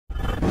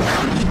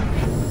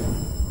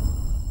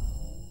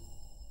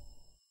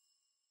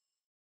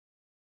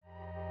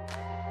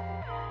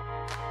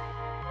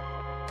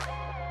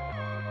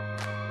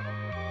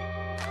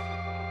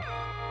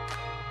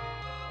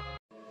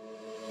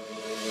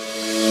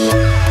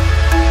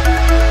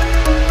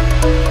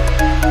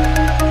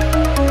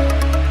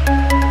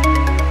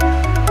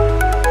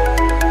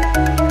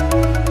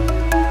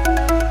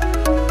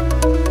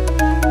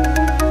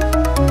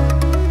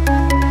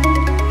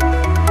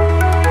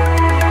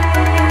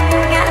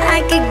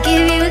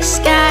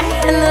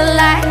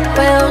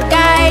will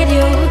guide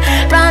you.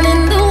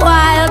 Running the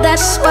wild,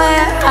 that's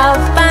where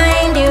I'll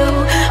find you.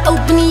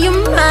 Open your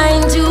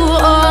mind to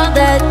all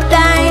that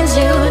binds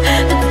you.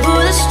 Look for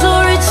the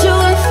story to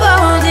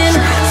unfold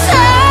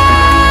inside.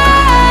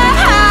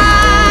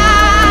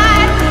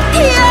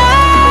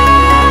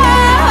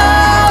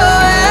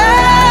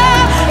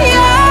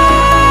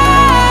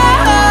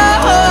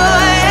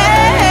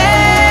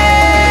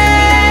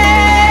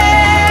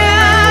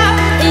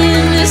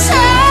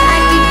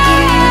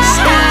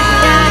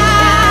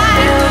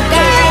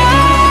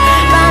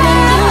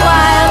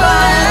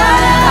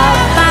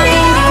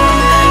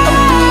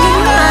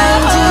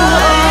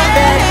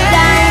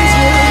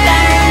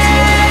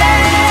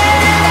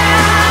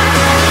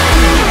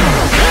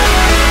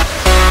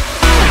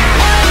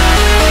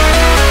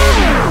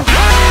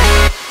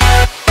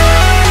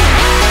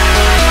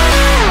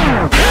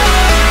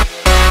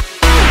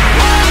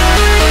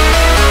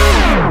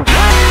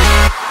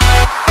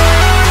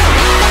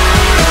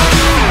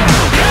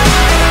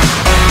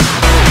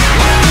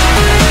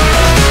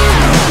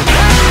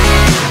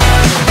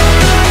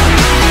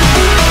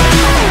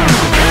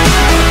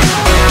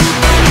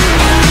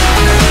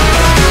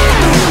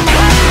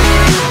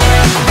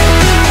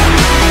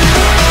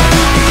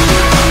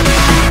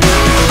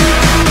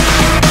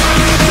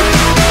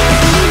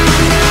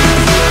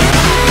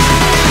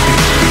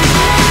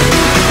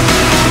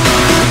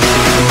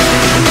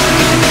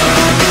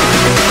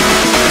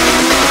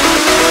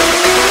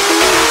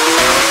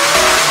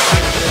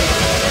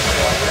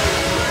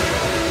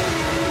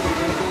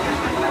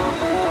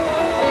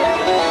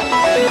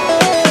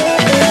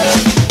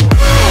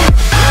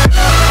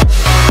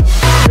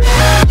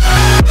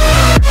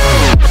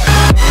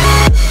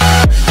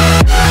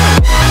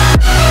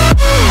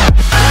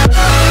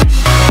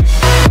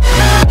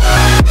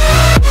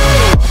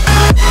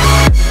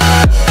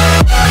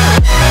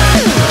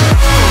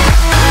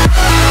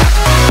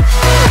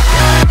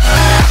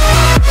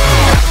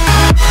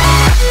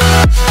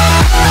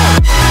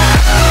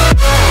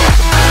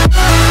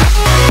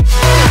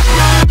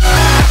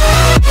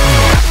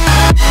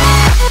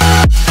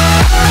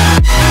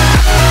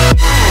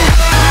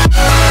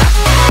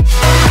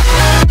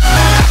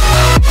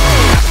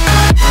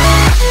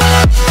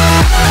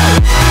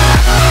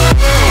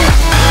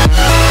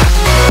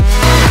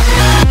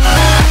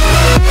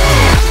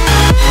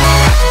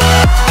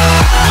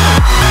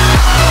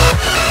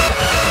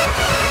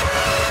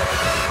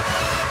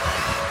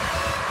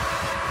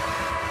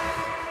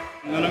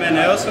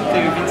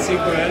 Tenho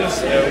 25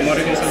 anos, eu moro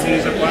aqui nos Estados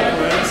Unidos há 4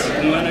 anos,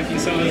 um ano aqui em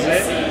São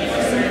José.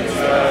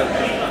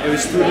 Eu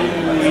estudo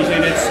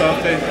engenharia de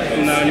software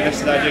na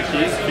universidade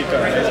aqui, fica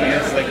a 10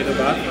 minutos daqui do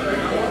bar.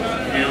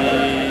 E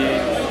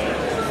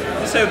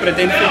não sei, eu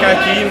pretendo ficar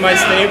aqui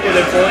mais tempo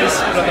depois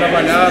para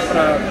trabalhar,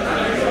 para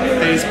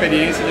ter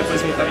experiência e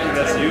depois voltar para o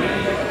Brasil.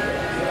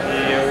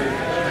 E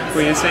eu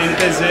conheci a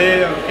INTZ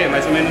há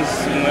mais ou menos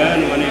um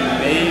ano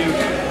e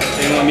meio.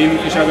 Tem um amigo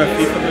que joga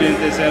FIFA do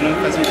INTZ não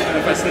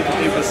faz tanto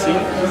tempo assim,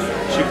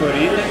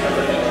 Chicorita,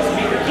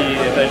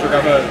 que até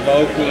jogava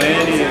LOL com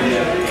ele,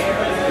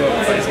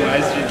 faz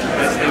mais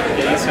tempo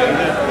que isso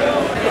ainda.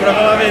 Pra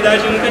falar a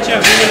verdade, eu nunca tinha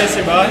vindo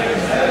nesse bar.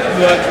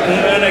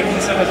 Um ano aqui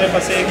em São José,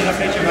 passei aqui na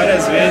frente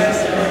várias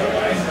vezes.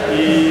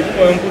 E,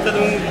 pô, é um puta de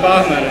um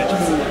bar, mano.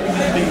 Tipo,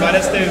 tem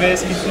várias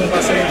TVs que estão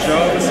passando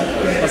jogos,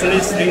 passando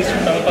streams,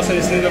 tava passando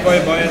stream do Boy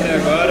até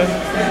agora,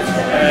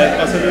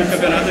 passando o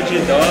campeonato de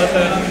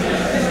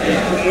Dota.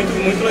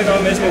 Muito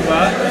legal mesmo o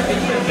bar.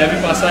 Deve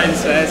passar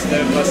NVIDIA,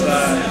 deve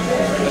passar,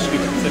 acho que o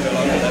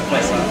CBLoL não deve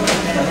passar,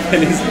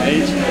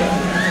 felizmente.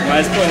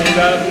 Mas, pô, um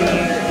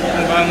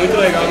bar muito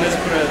legal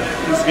mesmo para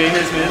os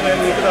gamers mesmo, é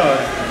muito da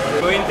hora.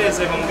 O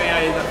INTZ, vamos ganhar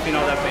aí da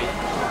final da PEN.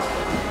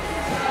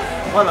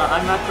 Hola,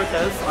 I'm Matt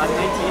Cortez. I'm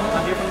 19.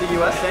 I'm here from the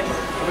USA.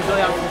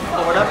 Originally I'm from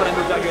Florida, but I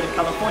moved out here to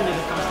California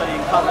to come study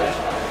in college.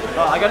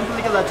 I got into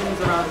League of Legends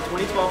around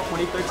 2012,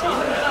 2013.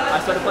 I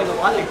started playing a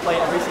lot and play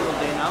every single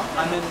day now.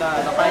 I'm in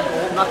the high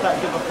gold, not that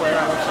good of a player,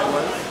 I wish I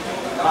was.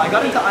 I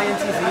got into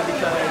INTZ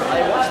because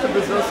I watched the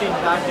Brazil scene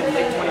back in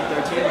late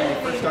 2013 when they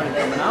first started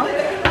coming out.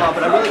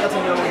 But I really got to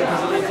know the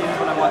Brazilian teams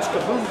when I watched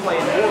Kaboom play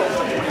in Worlds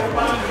in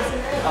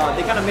 2014.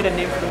 They kind of made a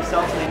name for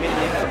themselves and they made a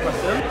name for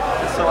Brazil.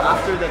 And so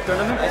after the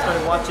tournament, I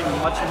started watching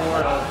much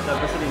more of the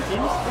Brazilian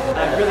teams.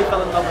 And I really fell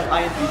in love with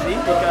INTZ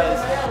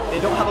because they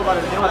don't have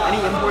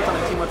any imports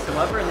on the team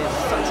whatsoever, and they have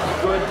such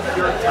good,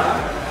 pure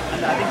talent.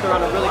 And I think they're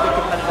on a really good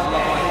competitive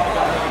level. I think they're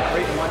going to make a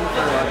great run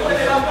for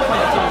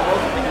the team in the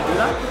world if they can do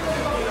that.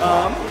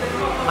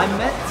 I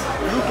met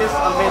Lucas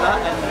Almeida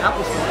at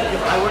Apple Store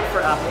because I work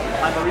for Apple.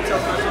 I'm a retail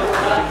specialist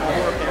and I do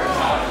mobile repairs.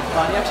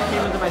 He actually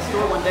came into my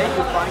store one day. He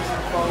was buying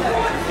some phones and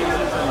some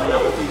cases and an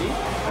Apple TV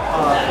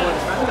for his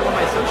friends. And one of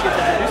my associates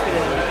introduced me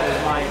to him because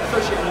my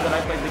associate knew that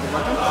I played League of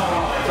Legends.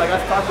 So I got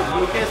to talk with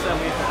Lucas and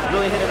we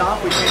really hit it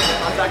off. We changed the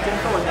contact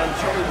info, and then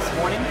shortly this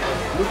morning,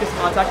 Lucas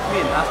contacted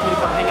me and asked me to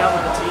come hang out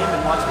with the team and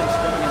watch them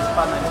scrim against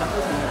Cloud9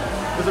 Tempest.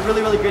 It was a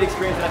really, really great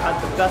experience, and I had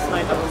the best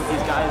night ever with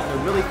these guys.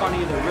 They're really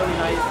funny, they're really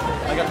nice.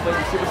 I got to play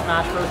some Super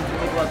Smash Bros. And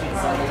League of Legends,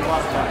 so it was a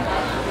lot of fun.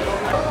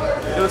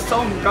 Eu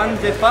sou um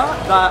grande fã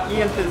da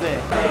INTZ.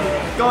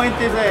 Go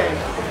INTZ!